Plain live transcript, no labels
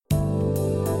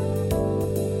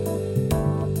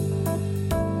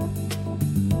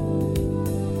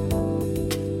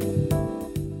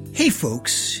Hey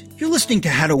folks, you're listening to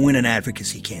How to Win an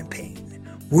Advocacy Campaign,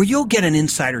 where you'll get an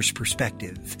insider's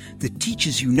perspective that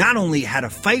teaches you not only how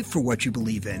to fight for what you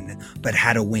believe in, but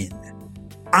how to win.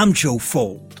 I'm Joe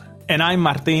Fold. And I'm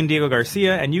Martin Diego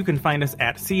Garcia, and you can find us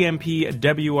at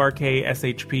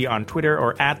CMPWRKSHP on Twitter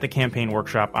or at the Campaign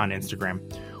Workshop on Instagram.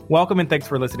 Welcome and thanks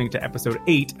for listening to episode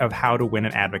 8 of How to Win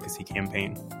an Advocacy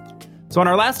Campaign. So in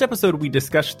our last episode, we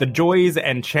discussed the joys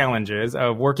and challenges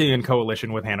of working in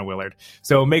coalition with Hannah Willard.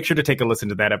 So make sure to take a listen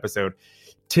to that episode.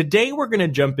 Today, we're going to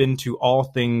jump into all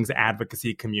things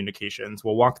advocacy communications.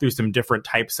 We'll walk through some different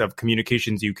types of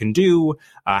communications you can do,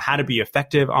 how to be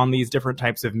effective on these different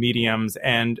types of mediums,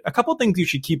 and a couple things you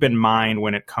should keep in mind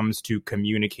when it comes to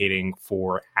communicating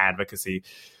for advocacy.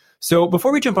 So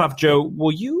before we jump off, Joe,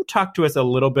 will you talk to us a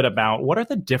little bit about what are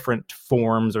the different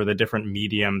forms or the different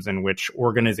mediums in which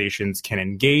organizations can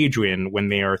engage in when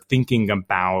they are thinking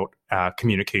about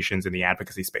communications in the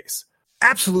advocacy space?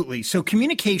 Absolutely. So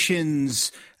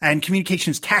communications and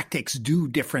communications tactics do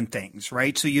different things,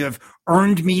 right? So you have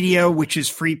earned media, which is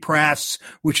free press,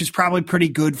 which is probably pretty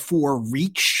good for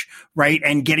reach, right?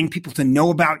 And getting people to know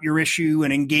about your issue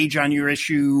and engage on your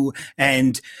issue,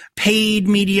 and paid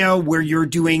media where you're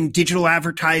doing digital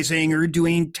advertising or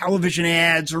doing television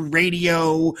ads or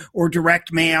radio or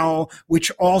direct mail,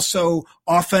 which also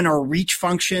often are reach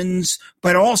functions.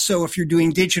 But also if you're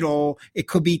doing digital, it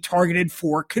could be targeted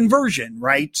for conversion,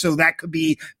 right? So that could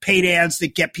be paid ads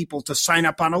that get people to sign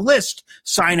up on a list,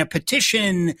 sign a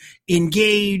petition,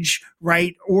 engage,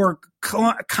 right? Or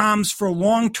comms for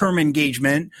long-term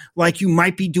engagement, like you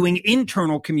might be doing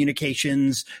internal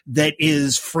communications that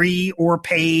is free or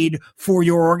paid for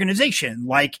your organization.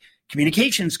 Like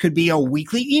communications could be a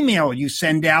weekly email you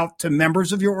send out to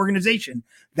members of your organization.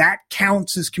 That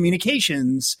counts as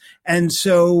communications. And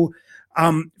so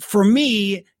for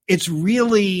me, it's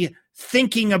really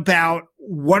thinking about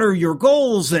what are your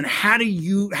goals and how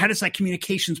does that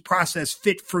communications process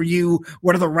fit for you?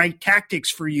 What are the right tactics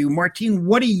for you? Martin,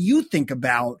 what do you think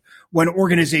about when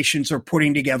organizations are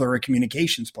putting together a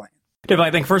communications plan? Definitely,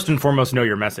 I think first and foremost, know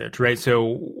your message, right?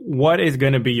 So what is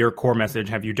going to be your core message?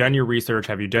 Have you done your research?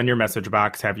 Have you done your message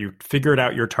box? Have you figured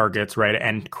out your targets, right?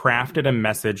 And crafted a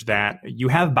message that you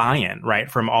have buy-in, right?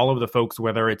 From all of the folks,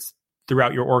 whether it's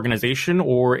throughout your organization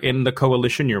or in the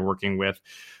coalition you're working with,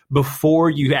 before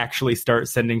you actually start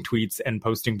sending tweets and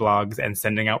posting blogs and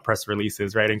sending out press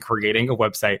releases, right? And creating a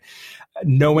website,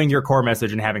 knowing your core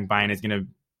message and having buy-in is going to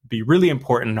be really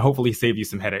important and hopefully save you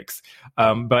some headaches.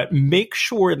 But make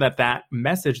sure that that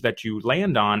message that you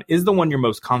land on is the one you're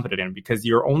most confident in, because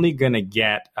you're only going to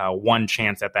get one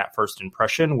chance at that first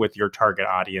impression with your target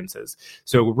audiences.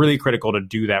 So really critical to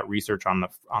do that research on the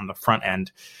front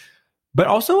end. But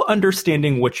also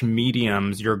understanding which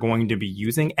mediums you're going to be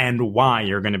using and why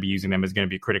you're going to be using them is going to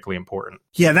be critically important.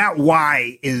 Yeah, that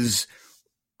why is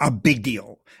a big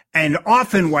deal. And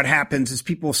often what happens is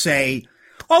people say,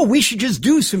 oh, we should just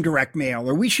do some direct mail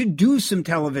or we should do some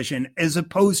television, as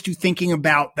opposed to thinking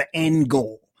about the end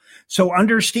goal. So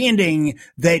understanding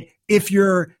that if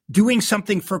you're doing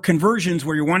something for conversions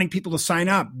where you're wanting people to sign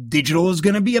up, digital is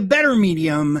going to be a better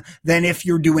medium than if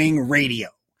you're doing radio.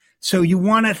 So you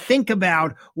want to think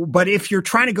about, but if you're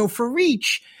trying to go for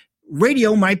reach,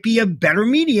 radio might be a better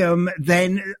medium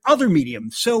than other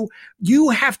mediums. So you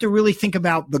have to really think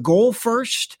about the goal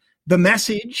first, the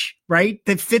message, right,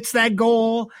 that fits that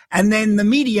goal, and then the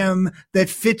medium that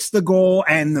fits the goal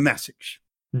and the message.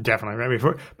 Definitely.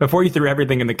 Right? Before you threw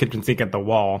everything in the kitchen sink at the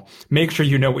wall, make sure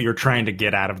you know what you're trying to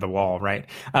get out of the wall, right?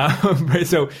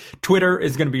 So Twitter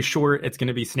is going to be short. It's going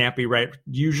to be snappy, right?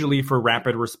 Usually for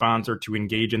rapid response or to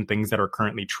engage in things that are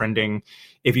currently trending.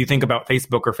 If you think about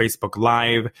Facebook or Facebook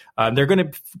Live, they're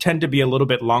going to tend to be a little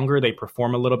bit longer. They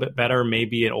perform a little bit better,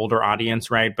 maybe an older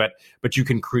audience, right? But you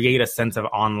can create a sense of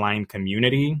online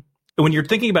community. When you're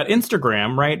thinking about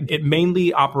Instagram, right, it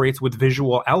mainly operates with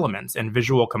visual elements and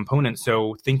visual components.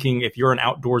 So thinking if you're an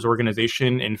outdoors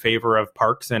organization in favor of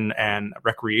parks and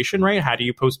recreation, right, how do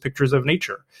you post pictures of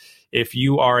nature? If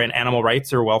you are an animal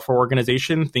rights or welfare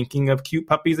organization, thinking of cute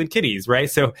puppies and kitties,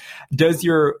 right? So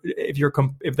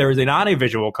if there is not a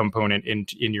visual component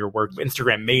in your work,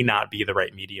 Instagram may not be the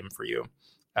right medium for you.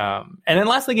 And then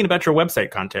last, thinking about your website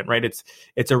content, right?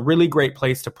 It's a really great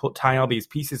place to tie all these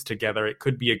pieces together. It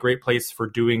could be a great place for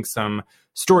doing some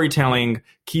storytelling,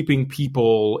 keeping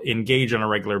people engaged on a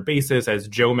regular basis. As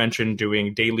Joe mentioned,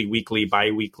 doing daily, weekly,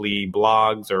 bi-weekly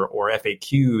blogs or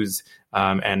FAQs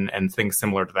and things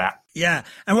similar to that. Yeah.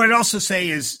 And what I'd also say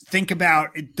is think about,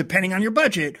 depending on your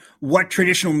budget, what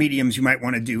traditional mediums you might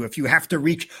want to do. If you have to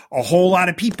reach a whole lot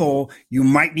of people, you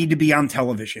might need to be on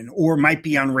television or might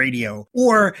be on radio.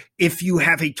 Or if you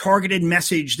have a targeted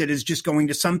message that is just going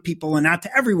to some people and not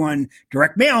to everyone,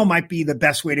 direct mail might be the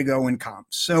best way to go in comms.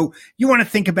 So you want to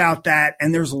think about that.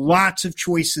 And there's lots of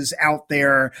choices out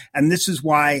there. And this is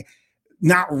why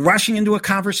not rushing into a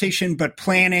conversation, but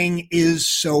planning is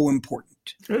so important.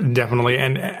 Definitely.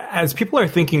 And as people are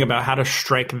thinking about how to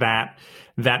strike that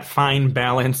fine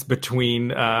balance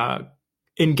between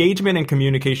engagement and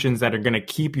communications that are going to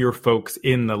keep your folks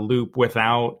in the loop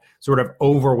without sort of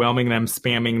overwhelming them,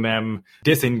 spamming them,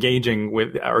 disengaging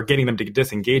with, or getting them to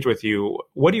disengage with you,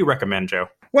 what do you recommend, Joe?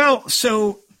 Well,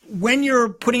 so when you're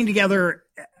putting together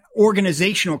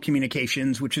organizational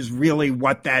communications, which is really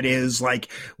what that is,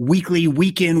 like weekly,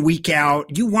 week in, week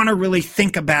out, you want to really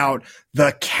think about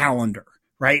the calendar,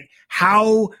 right?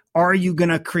 How are you going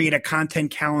to create a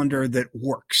content calendar that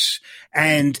works?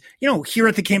 And, here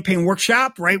at the Campaign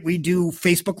Workshop, right, we do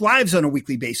Facebook Lives on a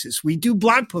weekly basis. We do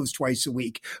blog posts twice a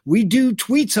week. We do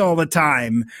tweets all the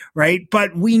time, right?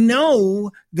 But we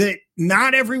know that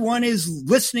not everyone is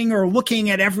listening or looking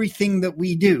at everything that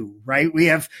we do, right? We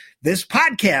have this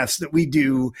podcast that we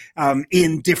do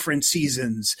in different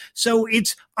seasons. So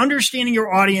it's understanding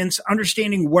your audience,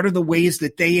 understanding what are the ways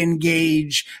that they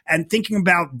engage, and thinking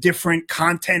about different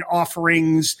content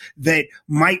offerings that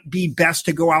might be best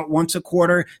to go out once a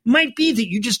quarter. Might be that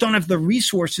you just don't have the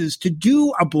resources to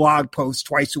do a blog post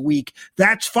twice a week.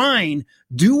 That's fine.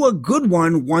 Do a good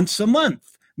one once a month.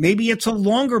 Maybe it's a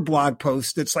longer blog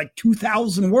post that's like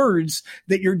 2,000 words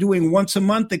that you're doing once a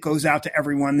month that goes out to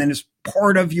everyone, then is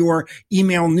part of your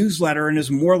email newsletter and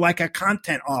is more like a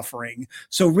content offering.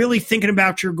 So really thinking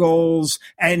about your goals,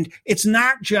 and it's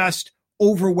not just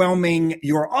overwhelming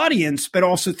your audience, but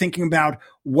also thinking about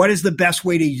what is the best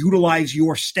way to utilize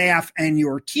your staff and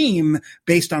your team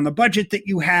based on the budget that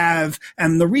you have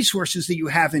and the resources that you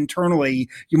have internally.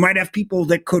 You might have people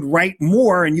that could write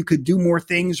more and you could do more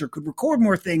things or could record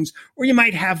more things, or you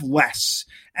might have less.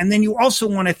 And then you also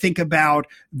want to think about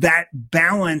that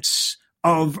balance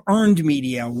of earned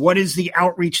media. What is the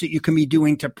outreach that you can be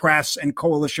doing to press and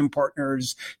coalition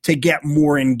partners to get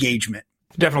more engagement?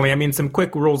 Definitely. I mean, some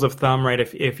quick rules of thumb, right?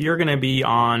 If you're going to be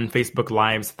on Facebook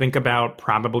Lives, think about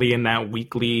probably in that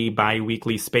weekly,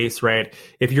 bi-weekly space, right?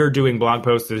 If you're doing blog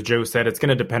posts, as Joe said, it's going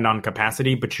to depend on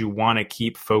capacity, but you want to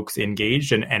keep folks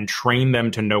engaged and train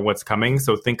them to know what's coming.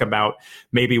 So think about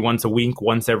maybe once a week,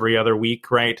 once every other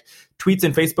week, right? Tweets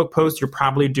and Facebook posts, you're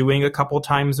probably doing a couple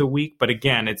times a week, but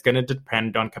again, it's going to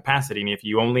depend on capacity. And if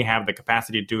you only have the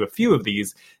capacity to do a few of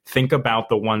these, think about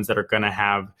the ones that are going to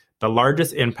have the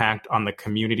largest impact on the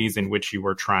communities in which you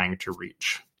were trying to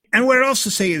reach. And what I'd also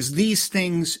say is these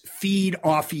things feed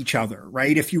off each other,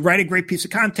 right? If you write a great piece of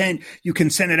content, you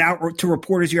can send it out to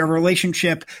reporters you have a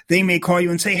relationship. They may call you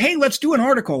and say, hey, let's do an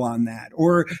article on that.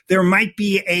 Or there might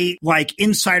be a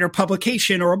insider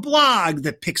publication or a blog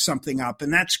that picks something up,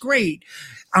 and that's great.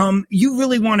 You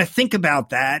really want to think about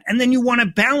that. And then you want to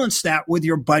balance that with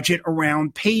your budget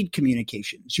around paid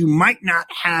communications. You might not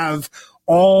have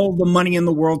all the money in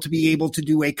the world to be able to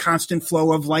do a constant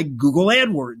flow of Google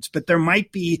AdWords, but there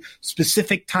might be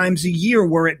specific times a year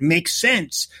where it makes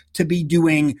sense to be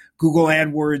doing Google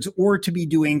AdWords or to be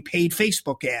doing paid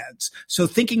Facebook ads. So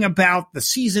thinking about the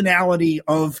seasonality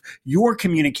of your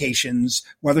communications,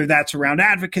 whether that's around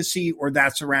advocacy or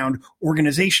that's around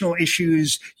organizational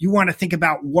issues, you want to think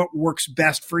about what works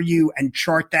best for you and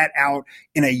chart that out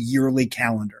in a yearly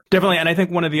calendar. Definitely. And I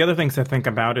think one of the other things to think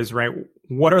about is, right,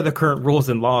 what are the current rules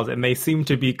and laws? And they seem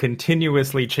to be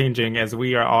continuously changing as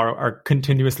we are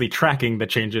continuously tracking the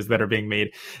changes that are being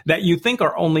made that you think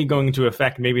are only going to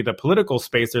affect maybe the political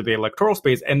space or the electoral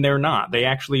space. And they're not. They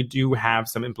actually do have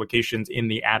some implications in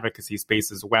the advocacy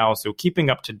space as well. So keeping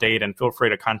up to date, and feel free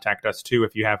to contact us too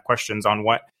if you have questions on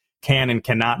what can and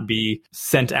cannot be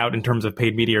sent out in terms of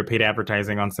paid media or paid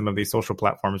advertising on some of these social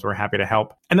platforms. We're happy to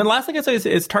help. And then last thing I'd say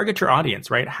is target your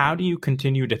audience, right? How do you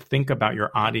continue to think about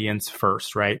your audience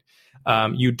first, right?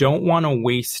 You don't want to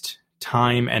waste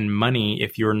time and money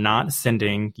if you're not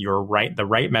sending the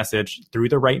right message through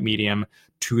the right medium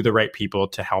to the right people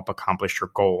to help accomplish your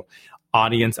goal.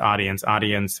 audience,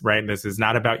 right? This is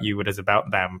not about you. It is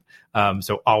about them.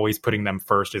 So always putting them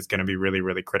first is going to be really,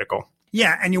 really critical.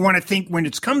 Yeah. And you want to think when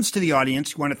it comes to the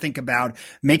audience, you want to think about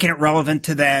making it relevant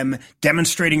to them,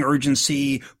 demonstrating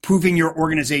urgency, proving your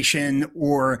organization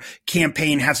or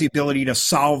campaign has the ability to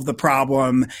solve the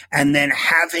problem, and then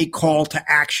have a call to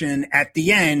action at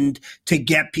the end to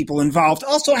get people involved.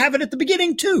 Also have it at the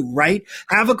beginning too, right?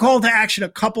 Have a call to action a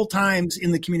couple times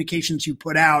in the communications you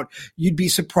put out. You'd be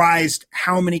surprised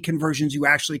how many conversions you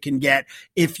actually can get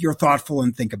if you're thoughtful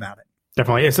and think about it.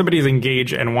 Definitely. If somebody's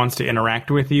engaged and wants to interact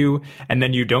with you, and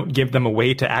then you don't give them a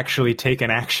way to actually take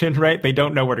an action, right? They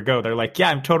don't know where to go. They're like, yeah,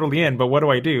 I'm totally in, but what do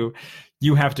I do?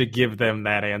 You have to give them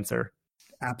that answer.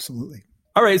 Absolutely.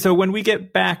 All right. So when we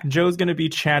get back, Joe's going to be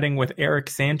chatting with Eric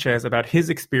Sanchez about his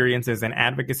experiences in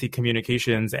advocacy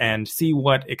communications and see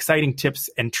what exciting tips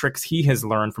and tricks he has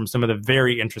learned from some of the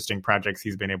very interesting projects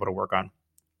he's been able to work on.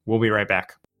 We'll be right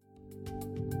back.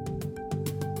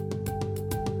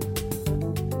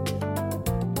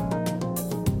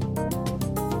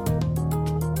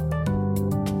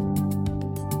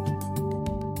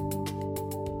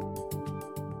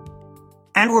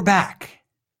 And we're back.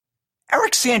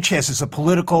 Eric Sanchez is a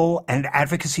political and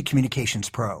advocacy communications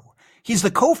pro. He's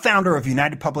the co-founder of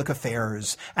United Public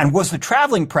Affairs and was the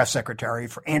traveling press secretary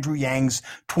for Andrew Yang's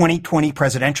 2020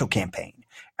 presidential campaign.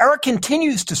 Eric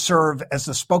continues to serve as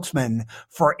the spokesman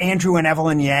for Andrew and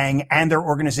Evelyn Yang and their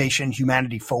organization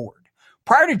Humanity Forward.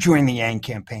 Prior to joining the Yang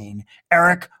campaign,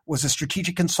 Eric was a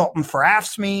strategic consultant for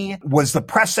AFSCME, was the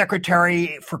press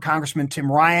secretary for Congressman Tim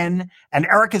Ryan, and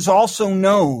Eric is also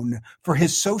known for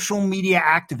his social media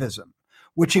activism,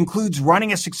 which includes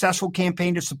running a successful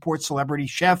campaign to support celebrity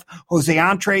chef Jose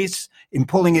Andres in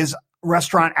pulling his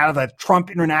restaurant out of the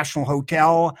Trump International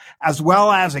Hotel, as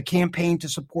well as a campaign to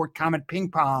support Comet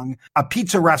Ping Pong, a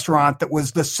pizza restaurant that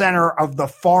was the center of the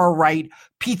far-right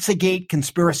Pizzagate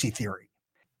conspiracy theory.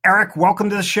 Eric, welcome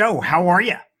to the show. How are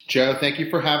you? Joe, thank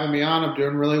you for having me on. I'm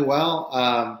doing really well.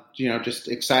 Just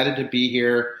excited to be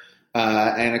here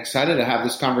and excited to have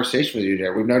this conversation with you today.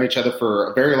 We've known each other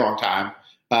for a very long time.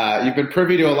 You've been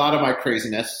privy to a lot of my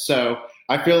craziness. So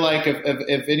I feel like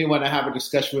if anyone I have a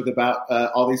discussion with about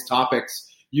all these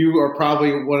topics, you are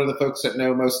probably one of the folks that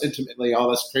know most intimately all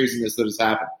this craziness that has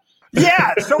happened.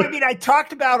 Yeah. So, I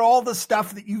talked about all the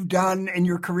stuff that you've done in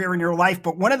your career and your life,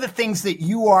 but one of the things that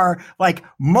you are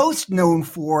most known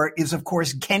for is, of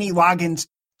course, Kenny Loggins.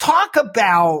 Talk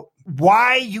about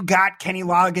why you got Kenny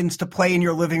Loggins to play in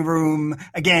your living room.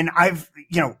 Again,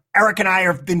 Eric and I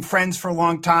have been friends for a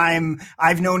long time.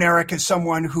 I've known Eric as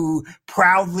someone who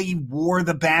proudly wore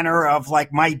the banner of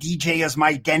my DJ as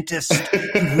my dentist.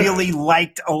 He really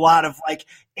liked a lot of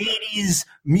 80s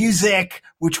music,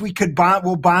 which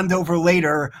we'll bond over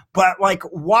later. But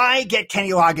why get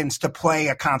Kenny Loggins to play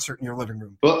a concert in your living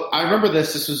room? Well, I remember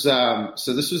this. This was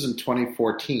in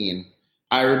 2014.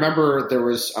 I remember I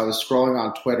was scrolling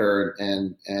on Twitter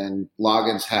and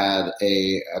Loggins had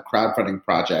a crowdfunding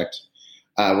project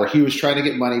where he was trying to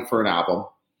get money for an album,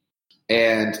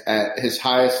 and at his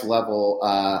highest level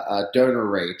donor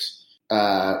rate,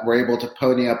 were able to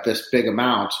pony up this big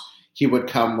amount. He would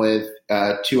come with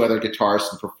two other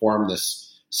guitarists and perform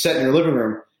this set in your living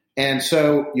room. And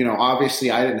so,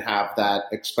 obviously I didn't have that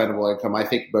expendable income. I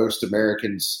think most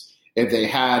Americans, if they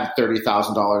had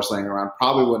 $30,000 laying around,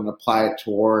 probably wouldn't apply it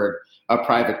toward a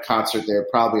private concert. They would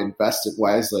probably invest it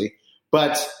wisely.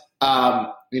 But,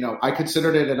 I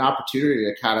considered it an opportunity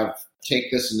to kind of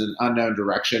take this in an unknown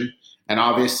direction. And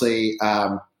obviously,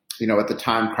 at the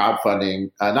time,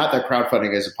 crowdfunding, not that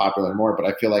crowdfunding isn't popular anymore, but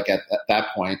I feel like at that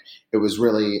point, it was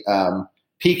really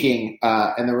peaking.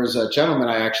 And there was a gentleman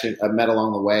I actually met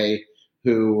along the way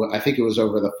who, I think it was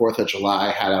over the 4th of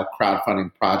July, had a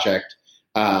crowdfunding project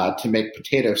to make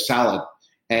potato salad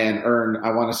and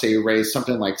I want to say he raised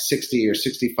something like 60 or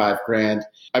 65 grand.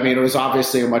 I mean, it was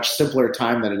obviously a much simpler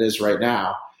time than it is right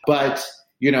now. But,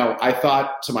 I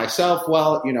thought to myself,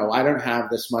 well, I don't have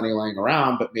this money laying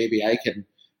around, but maybe I can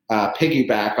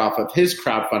piggyback off of his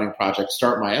crowdfunding project,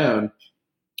 start my own,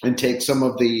 and take some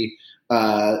of the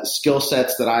skill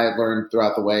sets that I had learned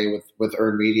throughout the way with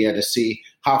Earned Media to see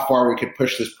how far we could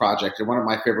push this project. And one of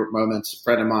my favorite moments, a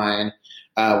friend of mine,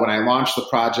 when I launched the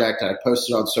project and I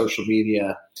posted on social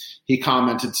media, he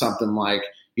commented something like,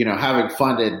 having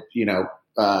funded,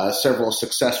 several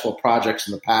successful projects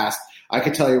in the past, I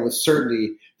can tell you with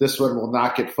certainty this one will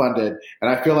not get funded.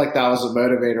 And I feel like that was a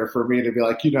motivator for me to be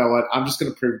like, you know what, I'm just going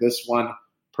to prove this one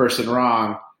person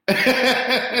wrong.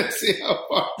 See how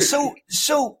far.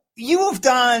 So you have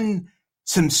done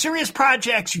some serious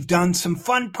projects. You've done some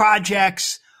fun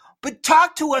projects. But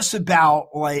talk to us about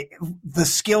like the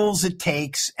skills it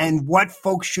takes and what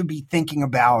folks should be thinking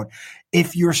about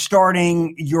if you're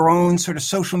starting your own sort of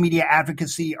social media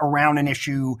advocacy around an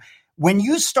issue. When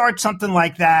you start something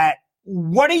like that,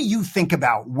 what do you think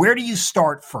about? Where do you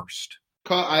start first?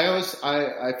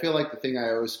 I feel like the thing I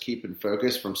always keep in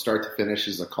focus from start to finish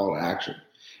is a call to action.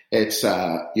 It's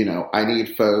I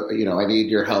need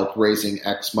your help raising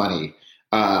X money.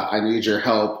 I need your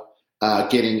help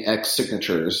getting X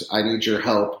signatures. I need your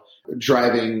help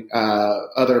driving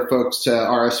other folks to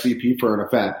RSVP for an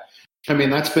event. I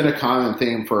mean, that's been a common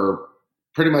theme for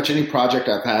pretty much any project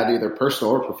I've had, either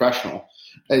personal or professional,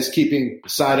 is keeping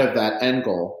sight of that end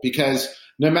goal. Because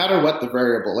no matter what the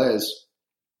variable is,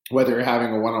 whether you're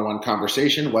having a one-on-one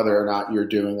conversation, whether or not you're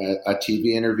doing a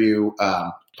TV interview,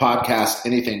 podcast,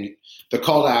 anything, the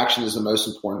call to action is the most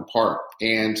important part.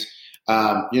 And,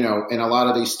 in a lot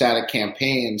of these static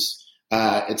campaigns,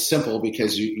 it's simple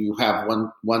because you have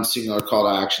one singular call to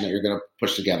action that you're going to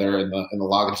push together. In the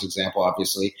Loggins example,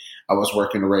 obviously, I was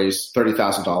working to raise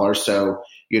 $30,000. So,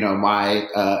 my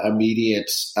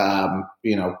immediate,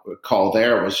 call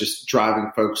there was just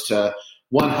driving folks to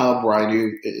one hub where I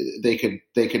knew they could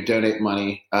donate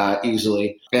money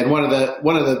easily. And one of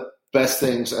the best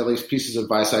things, at least pieces of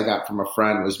advice I got from a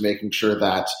friend, was making sure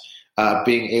that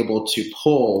being able to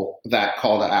pull that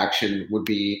call to action would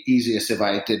be easiest if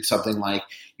I did something like,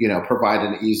 provide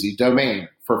an easy domain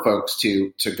for folks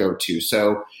to go to.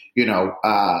 So,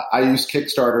 I use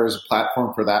Kickstarter as a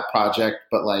platform for that project,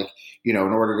 but in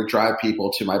order to drive people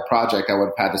to my project, I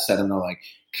would have had to send them to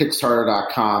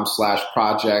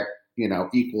kickstarter.com/project,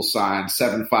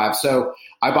 =75. So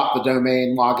I bought the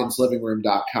domain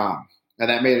logginsliving.com, and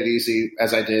that made it easy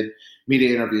as I did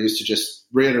media interviews to just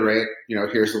reiterate,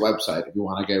 here's the website if you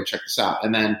want to go check this out.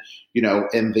 And then,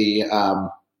 in the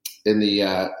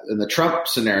Trump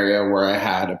scenario where I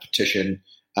had a petition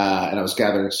and I was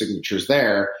gathering signatures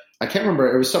there, I can't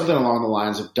remember. It was something along the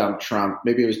lines of Dump Trump.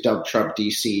 Maybe it was Dump Trump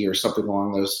DC or something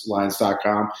along those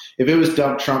lines.com. If it was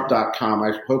dumptrump.com,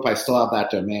 I hope I still have that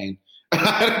domain.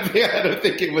 I don't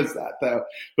think it was that, though,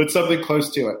 but something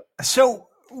close to it. So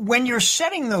when you're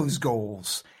setting those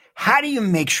goals, how do you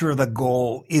make sure the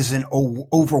goal isn't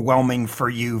overwhelming for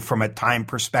you from a time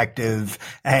perspective?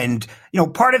 And,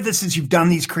 part of this is you've done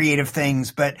these creative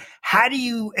things, but how do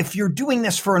you, if you're doing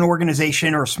this for an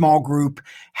organization or a small group,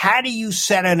 how do you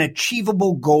set an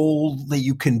achievable goal that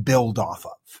you can build off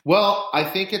of? Well, I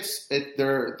think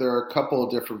there are a couple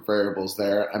of different variables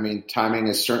there. I mean, timing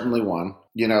is certainly one,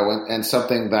 and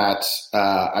something that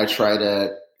I try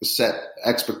to set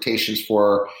expectations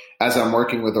for as I'm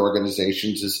working with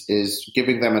organizations is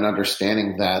giving them an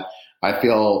understanding that I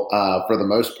feel for the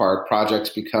most part projects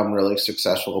become really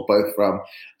successful both from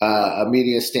a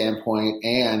media standpoint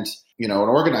and an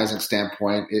organizing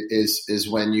standpoint is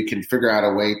when you can figure out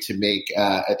a way to make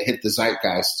hit the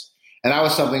zeitgeist. And that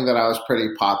was something that I was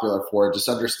pretty popular for, just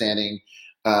understanding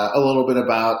a little bit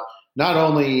about not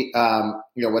only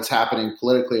what's happening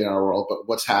politically in our world, but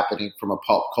what's happening from a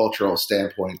pop cultural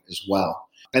standpoint as well.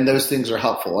 And those things are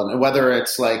helpful. And whether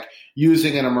it's like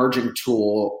using an emerging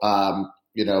tool,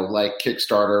 like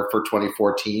Kickstarter for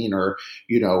 2014, or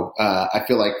I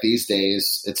feel like these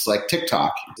days it's like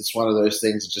TikTok. It's one of those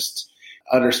things. Just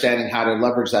understanding how to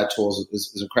leverage that tool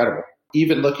is incredible.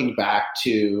 Even looking back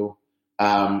to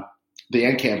the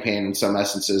end campaign in some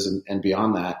essences and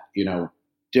beyond that,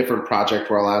 different project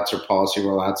rollouts or policy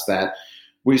rollouts that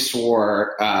we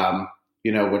swore,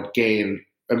 would gain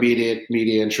immediate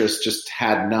media interest just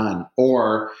had none.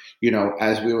 Or,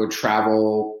 as we would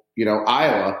travel,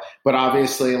 Iowa, but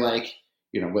obviously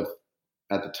with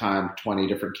at the time 20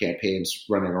 different campaigns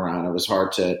running around, it was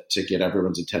hard to get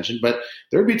everyone's attention. But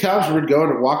there would be times where we'd go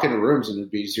and walk into rooms and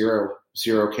it'd be zero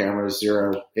cameras,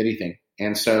 zero anything.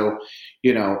 And so,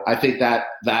 I think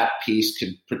that piece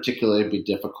could particularly be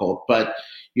difficult. But,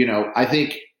 I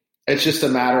think it's just a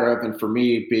matter of, and for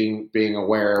me, being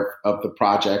aware of the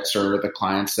projects or the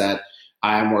clients that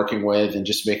I am working with, and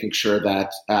just making sure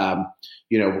that,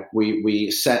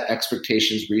 we set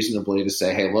expectations reasonably to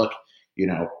say, hey, look,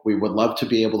 we would love to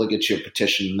be able to get you a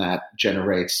petition that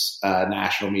generates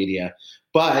national media.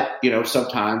 But,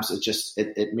 sometimes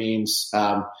it means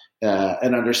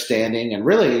an understanding and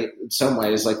really in some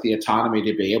ways like the autonomy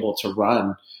to be able to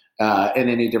run in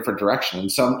any different direction.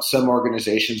 And some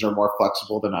organizations are more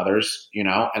flexible than others, and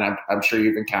I'm sure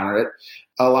you've encountered it.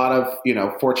 A lot of,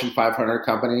 Fortune 500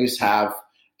 companies have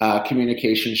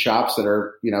communication shops that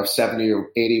are, 70 or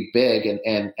 80 big.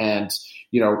 And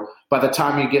by the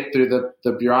time you get through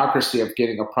the bureaucracy of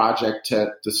getting a project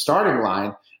to the starting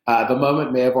line, the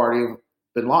moment may have already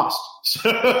been lost. So,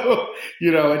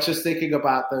 it's just thinking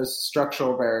about those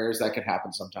structural barriers that can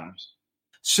happen sometimes.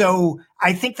 So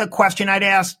I think the question I'd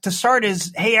ask to start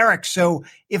is, hey, Eric, so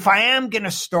if I am going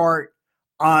to start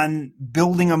on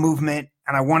building a movement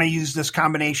and I want to use this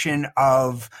combination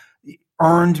of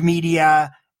earned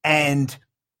media and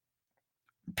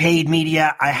paid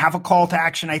media, I have a call to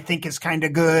action I think is kind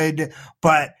of good,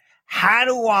 but how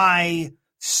do I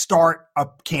start a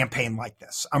campaign like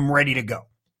this? I'm ready to go.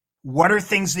 What are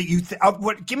things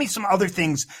that give me some other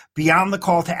things beyond the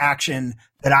call to action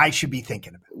that I should be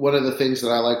thinking about? One of the things that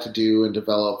I like to do and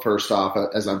develop first off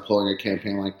as I'm pulling a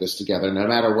campaign like this together, no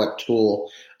matter what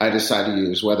tool I decide to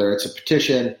use, whether it's a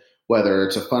petition, whether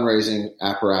it's a fundraising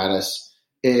apparatus,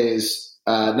 is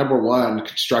number one,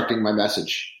 constructing my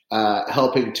message,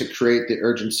 helping to create the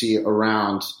urgency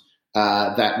around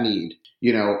that need.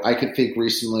 I could think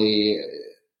recently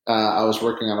I was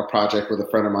working on a project with a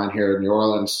friend of mine here in New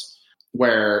Orleans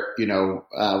where,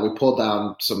 we pulled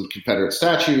down some Confederate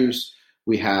statues.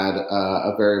 We had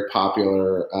a very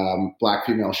popular Black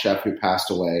female chef who passed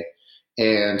away.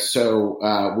 And so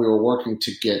we were working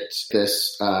to get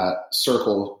this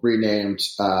circle renamed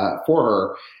for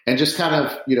her and just kind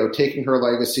of, taking her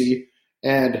legacy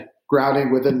and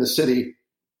grounding within the city.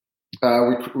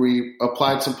 We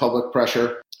applied some public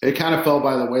pressure. It kind of fell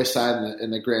by the wayside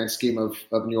in the grand scheme of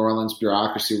New Orleans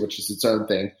bureaucracy, which is its own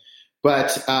thing.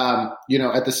 But,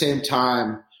 at the same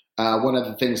time, one of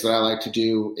the things that I like to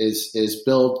do is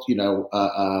build,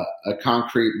 a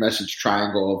concrete message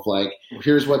triangle of like,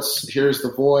 here's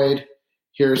the void,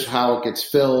 here's how it gets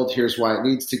filled, here's why it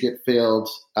needs to get filled.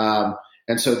 And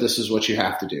so this is what you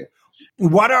have to do.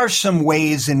 What are some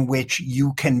ways in which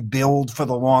you can build for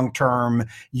the long term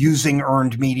using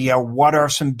earned media? What are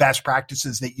some best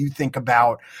practices that you think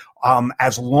about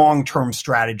as long-term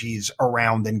strategies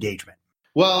around engagement?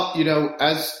 Well,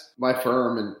 as my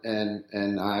firm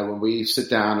and I, when we sit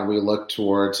down and we look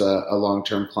towards a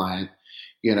long-term client,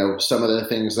 some of the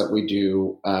things that we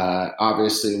do,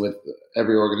 obviously with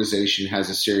every organization has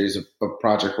a series of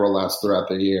project rollouts throughout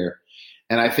the year.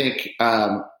 And I think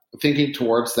thinking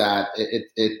towards that,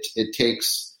 it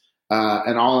takes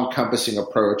an all-encompassing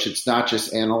approach. It's not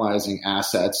just analyzing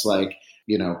assets like,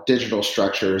 digital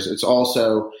structures. It's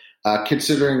also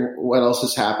considering what else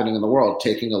is happening in the world,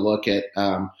 taking a look at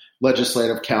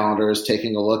legislative calendars,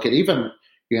 taking a look at even,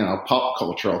 pop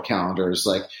cultural calendars,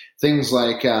 like things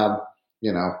like,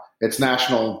 it's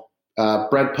National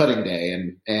Bread Pudding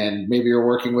Day, and maybe you're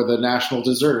working with a National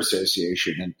Dessert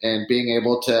Association and being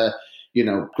able to,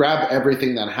 grab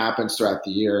everything that happens throughout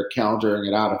the year, calendaring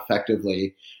it out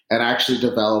effectively, and actually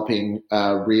developing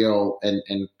real and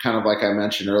kind of like I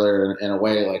mentioned earlier in a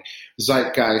way like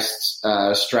zeitgeist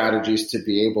strategies to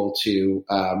be able to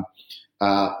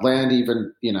land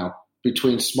even,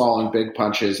 between small and big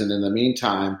punches. And in the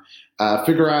meantime,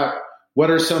 figure out what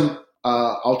are some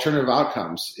alternative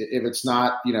outcomes. If it's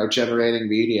not, generating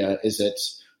media, is it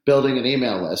building an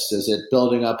email list? Is it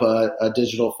building up a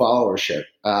digital followership?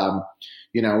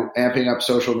 Amping up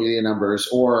social media numbers,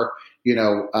 or,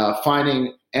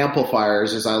 finding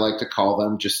amplifiers, as I like to call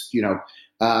them, just,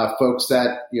 folks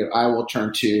that, I will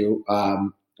turn to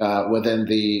within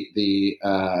the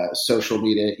social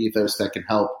media ethos that can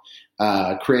help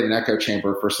create an echo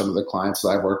chamber for some of the clients that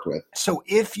I've worked with. So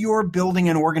if you're building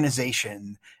an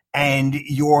organization and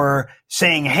you're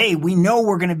saying, hey, we know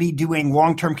we're going to be doing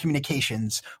long-term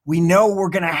communications, we know we're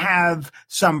going to have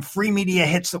some free media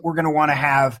hits that we're going to want to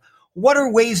have, what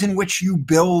are ways in which you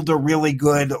build a really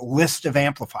good list of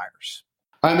amplifiers?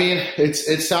 I mean,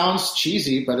 it sounds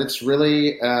cheesy, but it's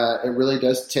really, it really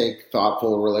does take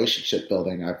thoughtful relationship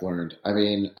building, I've learned. I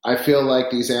mean, I feel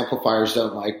like these amplifiers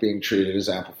don't like being treated as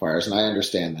amplifiers, and I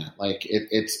understand that. Like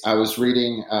I was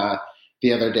reading,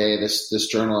 the other day, this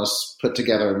journalist put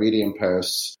together a Medium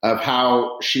post of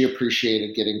how she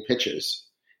appreciated getting pitches.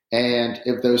 And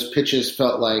if those pitches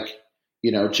felt like,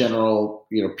 general,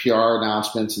 PR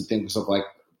announcements and things of like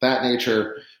that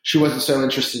nature, she wasn't so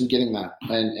interested in getting that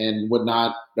and would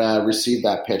not receive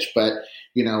that pitch. But,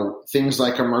 things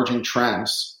like emerging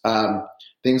trends,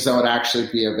 things that would actually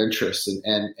be of interest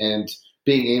and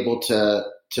being able to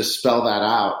spell that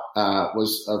out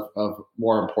was of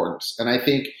more importance. And I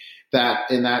think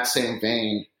that in that same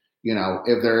vein,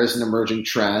 if there is an emerging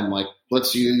trend, like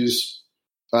let's use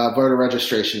voter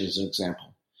registration as an example.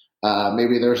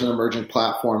 Maybe there's an emerging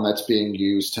platform that's being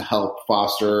used to help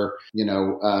foster, the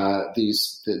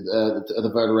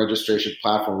voter registration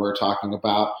platform. We were talking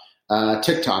about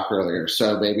TikTok earlier.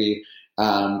 So maybe,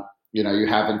 you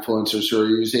have influencers who are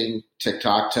using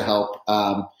TikTok to help,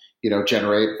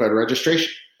 generate voter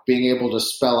registration. Being able to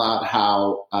spell out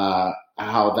how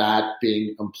how that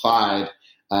being implied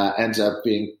ends up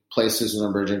being placed as an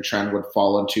emerging trend would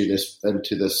fall into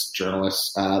this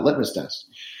journalist's litmus test.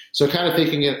 So kind of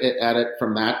thinking at it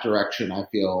from that direction, I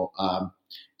feel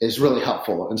is really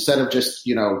helpful instead of just,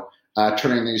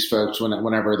 turning these folks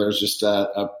whenever there's just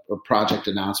a project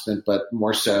announcement, but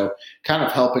more so kind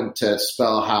of helping to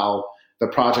spell how the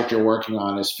project you're working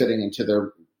on is fitting into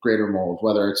their greater mold,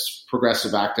 whether it's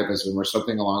progressive activism or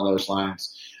something along those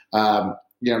lines.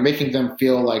 Making them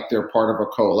feel like they're part of a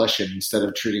coalition instead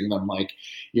of treating them like,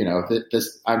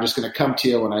 I'm just going to come to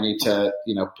you when I need to,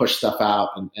 push stuff out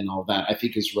and all that, I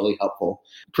think is really helpful.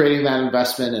 Creating that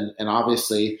investment. And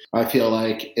obviously I feel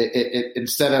like it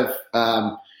instead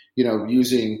of,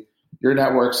 using your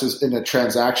networks as in a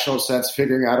transactional sense,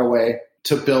 figuring out a way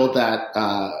to build that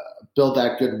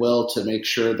goodwill to make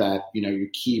sure that, you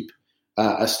keep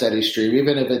a steady stream,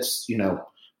 even if it's,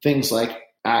 things like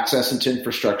access into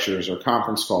infrastructures or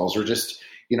conference calls or just,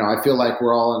 I feel like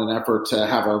we're all in an effort to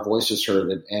have our voices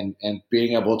heard and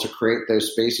being able to create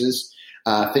those spaces,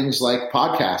 things like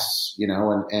podcasts,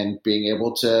 and being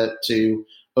able to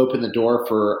open the door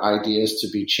for ideas to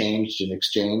be changed and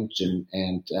exchanged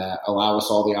and allow us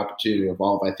all the opportunity to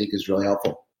evolve, I think is really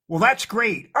helpful. Well, that's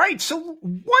great. All right. So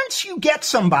once you get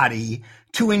somebody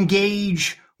to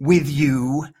engage with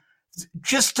you,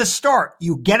 just to start,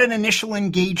 you get an initial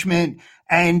engagement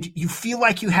and you feel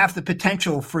like you have the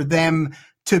potential for them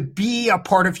to be a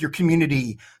part of your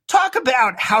community. Talk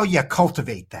about how you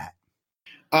cultivate that.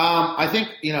 I think,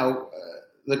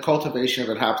 the cultivation of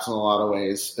it happens in a lot of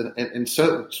ways. And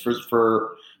so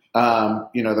for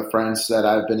the friends that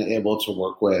I've been able to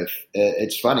work with,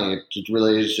 it's funny. It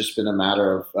really has just been a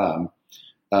matter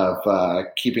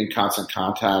of keeping constant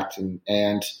contact and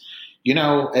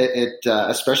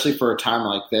especially for a time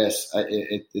like this,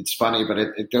 it's funny, but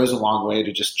it goes a long way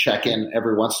to just check in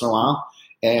every once in a while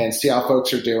and see how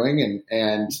folks are doing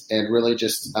and really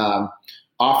just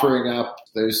offering up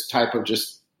those type of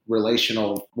just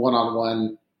relational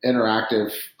one-on-one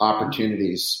interactive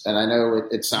opportunities. And I know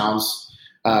it sounds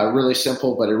really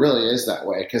simple, but it really is that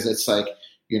way because it's like,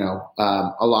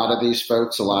 a lot of these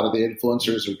folks, a lot of the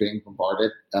influencers are being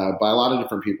bombarded by a lot of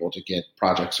different people to get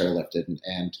projects airlifted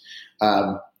and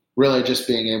really just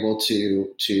being able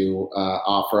to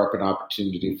offer up an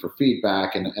opportunity for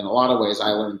feedback. And in a lot of ways,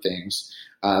 I learned things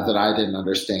that I didn't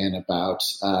understand about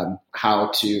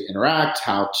how to interact,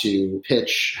 how to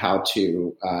pitch, how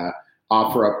to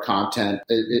offer up content.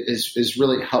 It is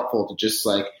really helpful to just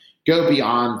like go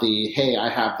beyond the, hey, I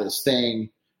have this thing,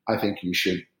 I think you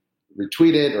should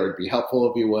retweet it or it'd be helpful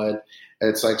if you would. And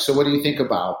it's like, so what do you think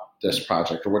about this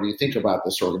project or what do you think about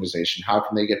this organization? How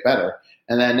can they get better?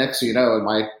 And then next thing you know, it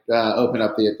might open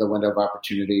up the window of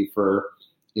opportunity for,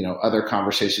 other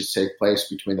conversations take place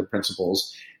between the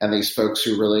principals and these folks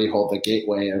who really hold the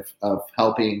gateway of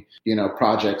helping,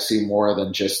 projects see more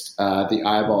than just the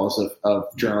eyeballs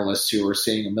of journalists who are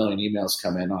seeing a million emails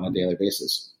come in on a daily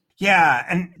basis. Yeah,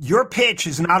 and your pitch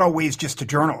is not always just to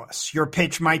journalists. Your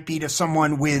pitch might be to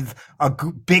someone with a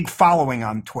big following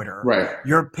on Twitter. Right.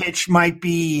 Your pitch might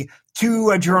be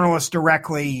to a journalist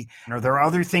directly. Or there are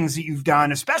other things that you've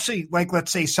done, especially like,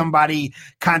 let's say somebody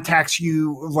contacts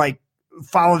you, like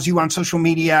follows you on social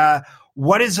media.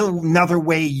 What is another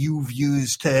way you've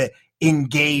used to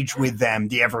engage with them?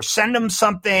 Do you ever send them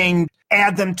something,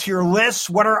 add them to your list?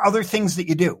 What are other things that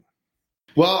you do?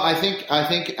 Well, I think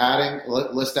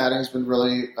list adding has been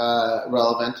really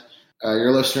relevant.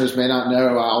 Your listeners may not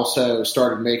know, I also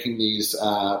started making these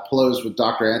pillows with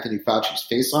Dr. Anthony Fauci's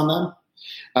face on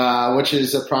them, which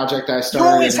is a project I started.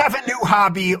 You always have a new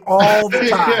hobby all the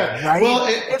time, yeah. right? Well,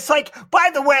 it's like, by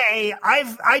the way,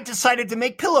 I decided to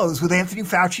make pillows with Anthony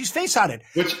Fauci's face on it.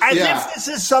 If this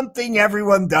is something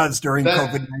everyone does during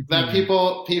COVID-19. That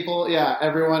people, yeah,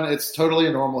 everyone, it's totally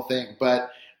a normal thing, but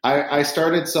I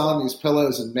started selling these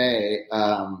pillows in May.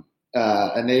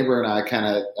 A neighbor and I kind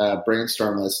of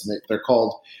brainstormed this, and they're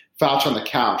called Fauci on the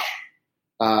Couch.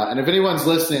 And if anyone's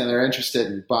listening and they're interested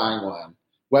in buying one,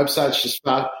 website's just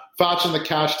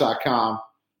FauciOnTheCouch.com,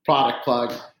 product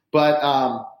plug. But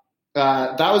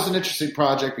that was an interesting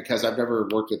project because I've never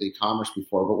worked with e-commerce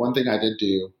before. But one thing I did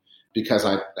do, because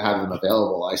I had them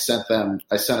available, I sent a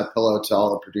pillow to all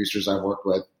the producers I've worked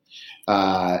with.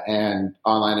 And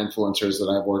online influencers that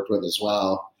I've worked with as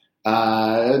well.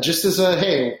 Just as a,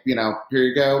 hey, here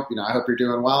you go. I hope you're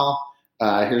doing well.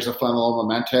 Here's a fun little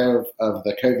memento of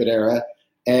the COVID era.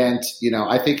 And,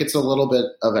 I think it's a little bit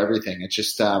of everything. It's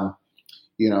just,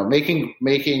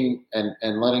 making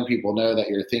and letting people know that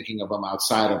you're thinking of them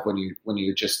outside of when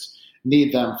you just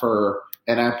need them for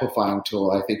an amplifying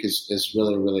tool, I think is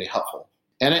really, really helpful.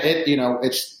 And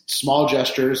it's small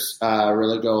gestures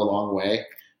really go a long way.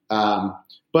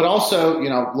 But also,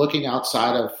 looking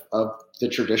outside of the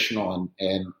traditional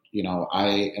and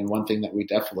one thing that we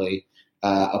definitely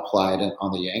applied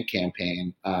on the Yank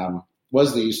campaign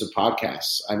was the use of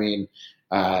podcasts. I mean,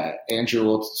 Andrew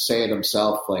will say it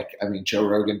himself. Joe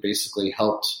Rogan basically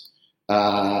helped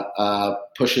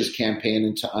push his campaign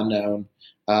into unknown,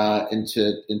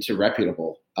 into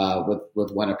reputable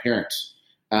with one appearance.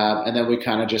 And then we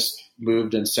kind of just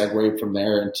moved and segued from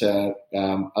there into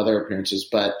other appearances.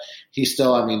 But he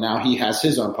still, now he has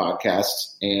his own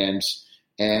podcast, and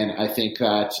I think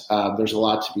that there's a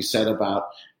lot to be said about,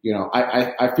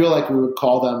 I feel like we would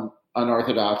call them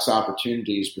unorthodox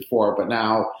opportunities before, but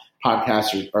now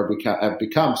podcasts have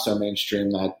become so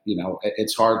mainstream that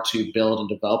it's hard to build and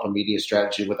develop a media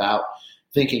strategy without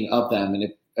thinking of them.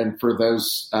 And for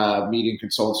those media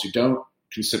consultants who don't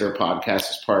consider podcasts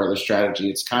as part of the strategy,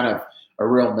 it's kind of a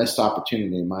real missed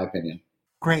opportunity, in my opinion.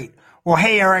 Great. Well,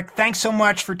 hey, Eric, thanks so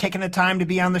much for taking the time to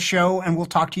be on the show, and we'll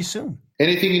talk to you soon.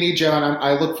 Anything you need, John,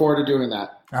 I look forward to doing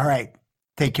that. All right.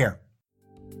 Take care.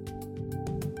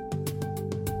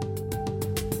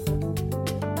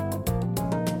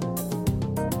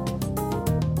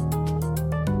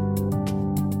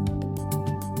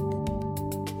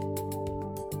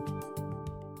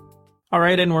 All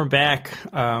right, and we're back.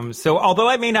 So although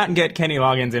I may not get Kenny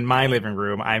Loggins in my living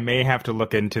room, I may have to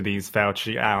look into these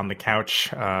Fauci on the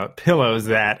couch pillows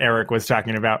that Eric was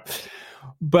talking about.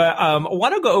 But I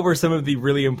want to go over some of the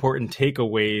really important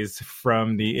takeaways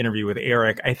from the interview with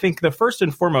Eric. I think the first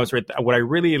and foremost, right, what I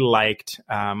really liked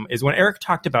is when Eric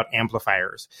talked about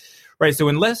amplifiers. Right. So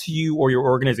unless you or your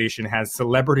organization has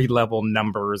celebrity level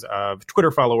numbers of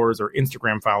Twitter followers or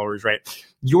Instagram followers, right,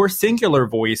 your singular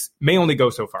voice may only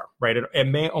go so far. Right. It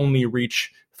may only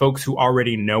reach folks who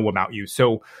already know about you.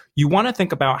 So you want to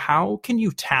think about how can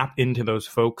you tap into those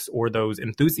folks or those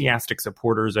enthusiastic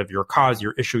supporters of your cause,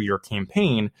 your issue, your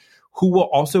campaign, who will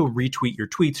also retweet your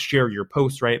tweets, share your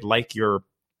posts, right, like your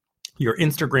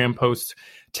Instagram posts,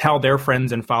 tell their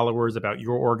friends and followers about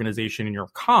your organization and your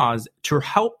cause to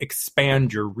help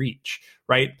expand your reach,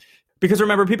 right? Because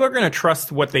remember, people are going to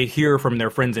trust what they hear from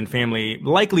their friends and family,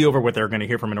 likely over what they're going to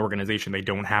hear from an organization they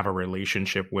don't have a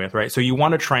relationship with, right? So you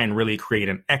want to try and really create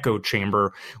an echo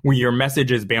chamber where your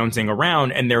message is bouncing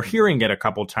around and they're hearing it a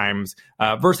couple times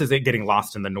versus it getting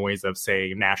lost in the noise of,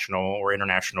 say, national or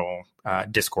international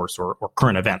discourse or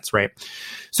current events, right?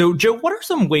 So, Joe, what are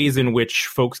some ways in which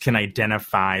folks can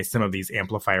identify some of these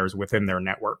amplifiers within their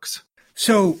networks?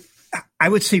 So I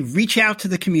would say reach out to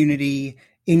the community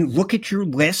and look at your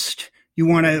list. You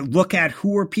want to look at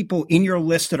who are people in your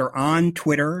list that are on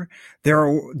Twitter. There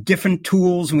are different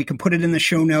tools, and we can put it in the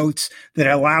show notes, that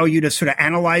allow you to sort of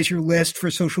analyze your list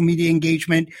for social media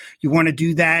engagement. You want to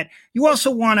do that. You also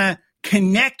want to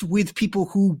connect with people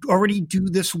who already do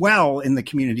this well in the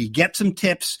community. Get some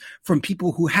tips from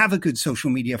people who have a good social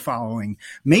media following.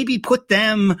 Maybe put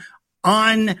them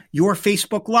on your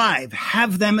Facebook Live.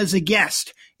 Have them as a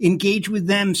guest. Engage with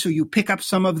them so you pick up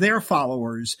some of their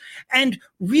followers. And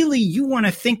really, you want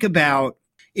to think about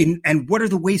and what are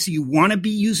the ways that you want to be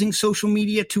using social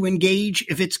media to engage.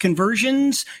 If it's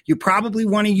conversions, you probably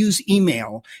want to use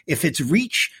email. If it's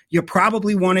reach, you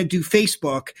probably want to do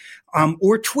Facebook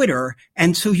or Twitter.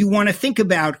 And so you want to think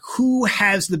about who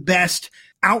has the best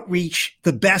outreach,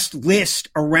 the best list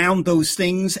around those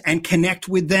things, and connect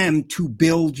with them to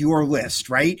build your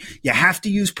list, right? You have to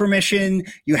use permission.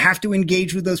 You have to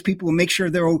engage with those people and make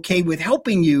sure they're okay with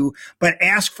helping you, but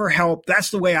ask for help. That's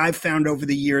the way I've found over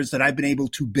the years that I've been able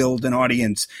to build an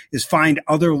audience, is find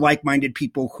other like-minded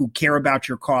people who care about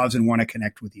your cause and want to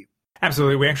connect with you.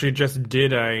 Absolutely. We actually just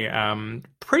did a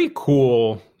pretty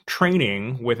cool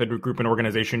training with a group and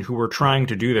organization who were trying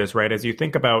to do this, right? As you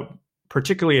think about,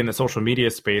 particularly in the social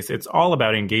media space, it's all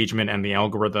about engagement and the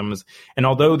algorithms. And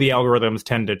although the algorithms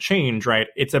tend to change, right,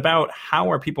 it's about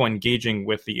how are people engaging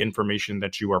with the information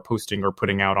that you are posting or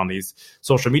putting out on these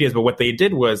social medias. But what they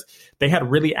did was they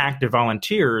had really active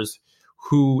volunteers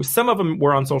who, some of them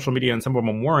were on social media and some of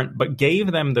them weren't, but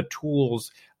gave them the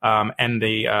tools and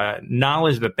the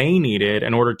knowledge that they needed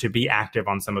in order to be active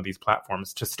on some of these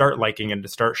platforms, to start liking and to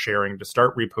start sharing, to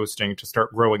start reposting, to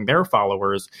start growing their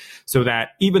followers, so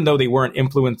that even though they weren't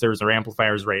influencers or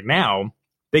amplifiers right now,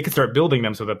 they could start building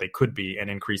them so that they could be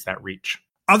and increase that reach.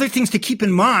 Other things to keep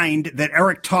in mind that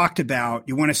Eric talked about: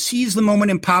 you want to seize the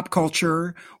moment in pop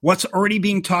culture, what's already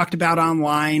being talked about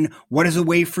online, what is a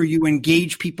way for you to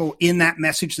engage people in that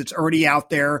message that's already out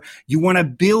there. You want to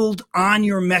build on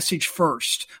your message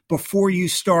first before you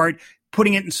start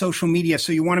putting it in social media.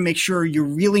 So you want to make sure you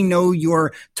really know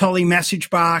your Tully message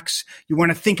box. You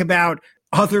want to think about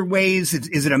other ways?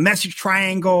 Is it a message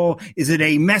triangle? Is it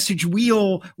a message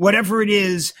wheel? Whatever it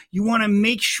is, you want to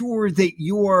make sure that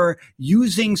you're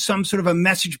using some sort of a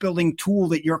message building tool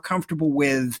that you're comfortable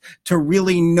with to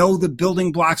really know the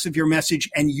building blocks of your message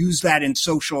and use that in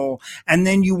social. And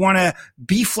then you want to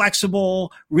be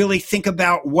flexible, really think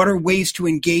about what are ways to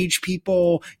engage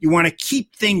people. You want to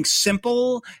keep things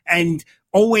simple and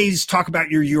always talk about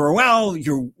your URL,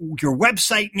 your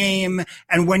website name.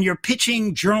 And when you're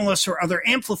pitching journalists or other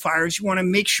amplifiers, you want to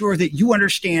make sure that you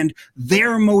understand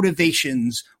their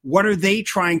motivations. What are they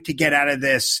trying to get out of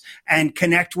this, and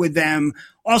connect with them?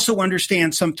 Also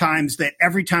understand sometimes that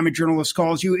every time a journalist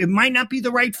calls you, it might not be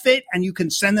the right fit, and you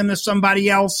can send them to somebody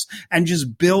else and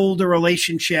just build a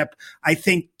relationship. I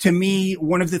think, to me,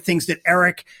 one of the things that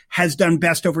Eric has done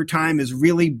best over time is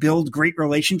really build great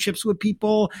relationships with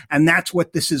people. And that's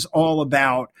what this is all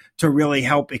about, to really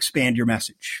help expand your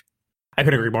message. I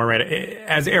couldn't agree more, right?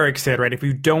 As Eric said, right, if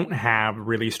you don't have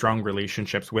really strong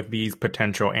relationships with these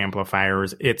potential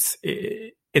amplifiers, it's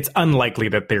unlikely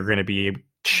that they're going to be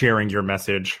sharing your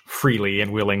message freely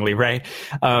and willingly, right?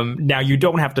 Now, you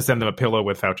don't have to send them a pillow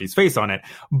with Fauci's face on it,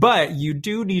 but you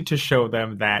do need to show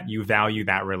them that you value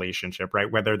that relationship,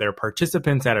 right? Whether they're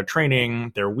participants at a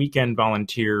training, they're weekend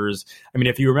volunteers. I mean,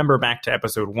 if you remember back to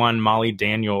episode 1, Molly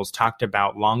Daniels talked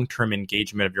about long-term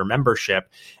engagement of your membership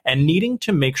and needing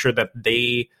to make sure that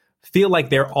they feel like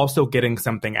they're also getting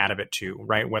something out of it too,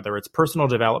 right? Whether it's personal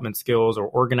development skills or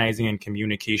organizing and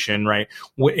communication, right?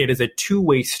 It is a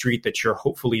two-way street that you're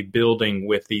hopefully building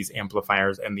with these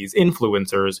amplifiers and these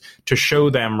influencers to show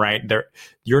them, right,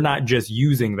 you're not just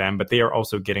using them, but they are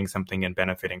also getting something and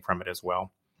benefiting from it as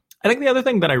well. I think the other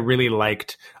thing that I really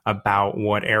liked about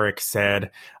what Eric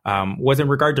said was in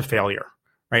regard to failure,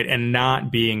 right? And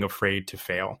not being afraid to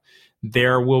fail.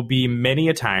 There will be many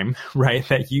a time, right,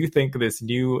 that you think this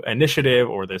new initiative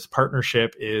or this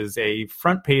partnership is a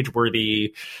front page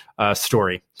worthy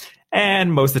story.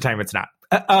 And most of the time it's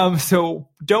not. So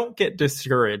don't get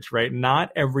discouraged, right?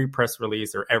 Not every press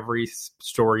release or every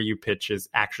story you pitch is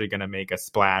actually going to make a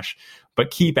splash,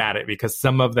 but keep at it because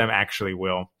some of them actually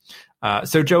will.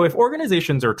 So Joe, if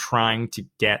organizations are trying to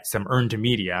get some earned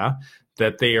media,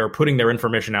 that they are putting their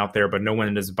information out there, but no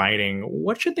one is biting,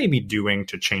 what should they be doing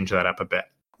to change that up a bit?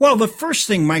 Well, the first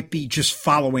thing might be just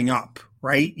following up,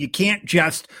 right? You can't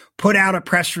just put out a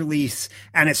press release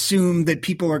and assume that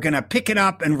people are going to pick it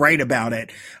up and write about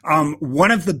it.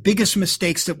 One of the biggest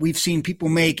mistakes that we've seen people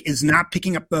make is not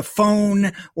picking up the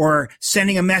phone or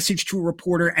sending a message to a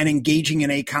reporter and engaging in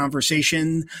a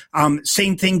conversation.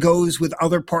 Same thing goes with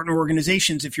other partner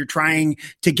organizations. If you're trying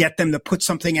to get them to put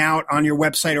something out on your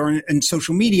website or in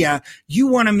social media, you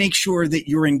want to make sure that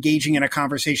you're engaging in a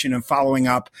conversation and following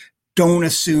up. Don't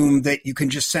assume that you can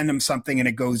just send them something and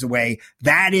it goes away.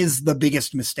 That is the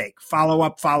biggest mistake. Follow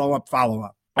up, follow up, follow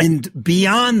up. And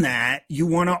beyond that, you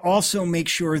want to also make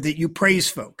sure that you praise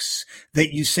folks,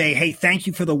 that you say, hey, thank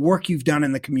you for the work you've done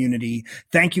in the community.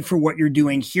 Thank you for what you're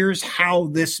doing. Here's how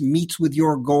this meets with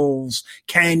your goals.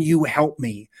 Can you help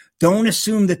me? Don't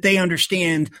assume that they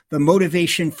understand the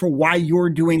motivation for why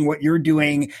you're doing what you're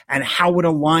doing and how it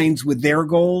aligns with their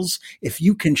goals. If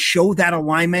you can show that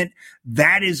alignment,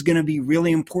 that is going to be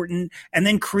really important. And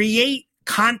then create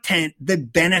content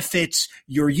that benefits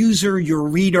your user, your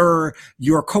reader,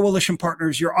 your coalition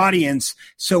partners, your audience,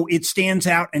 so it stands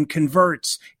out and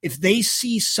converts. If they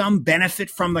see some benefit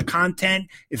from the content,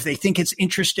 if they think it's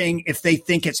interesting, if they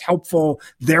think it's helpful,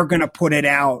 they're going to put it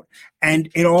out. And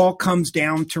it all comes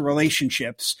down to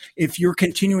relationships. If you're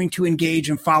continuing to engage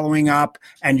and following up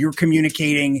and you're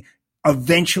communicating,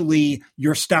 eventually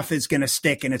your stuff is going to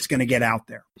stick and it's going to get out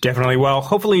there. Definitely. Well,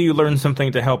 hopefully you learned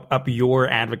something to help up your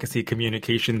advocacy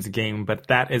communications game, but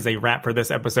that is a wrap for this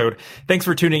episode. Thanks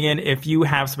for tuning in. If you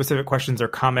have specific questions or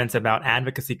comments about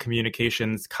advocacy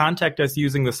communications, contact us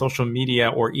using the social media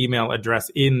or email address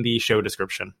in the show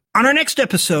description. On our next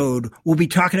episode, we'll be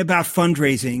talking about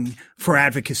fundraising for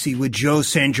advocacy with Joe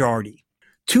Sangiardi.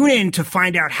 Tune in to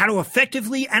find out how to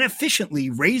effectively and efficiently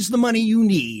raise the money you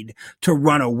need to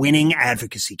run a winning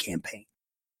advocacy campaign.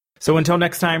 So until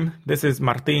next time, this is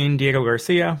Martin Diego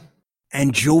Garcia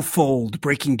and Joe Fold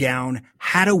breaking down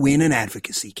how to win an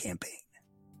advocacy campaign.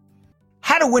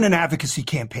 How to win an advocacy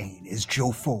campaign is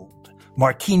Joe Fold,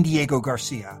 Martin Diego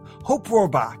Garcia, Hope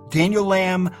Rohrbach, Daniel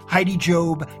Lamb, Heidi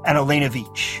Job, and Elena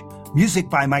Veach. Music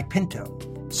by Mike Pinto.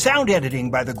 Sound editing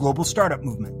by the Global Startup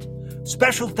Movement.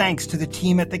 Special thanks to the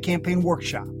team at the Campaign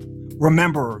Workshop.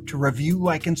 Remember to review,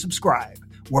 like, and subscribe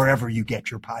wherever you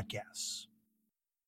get your podcasts.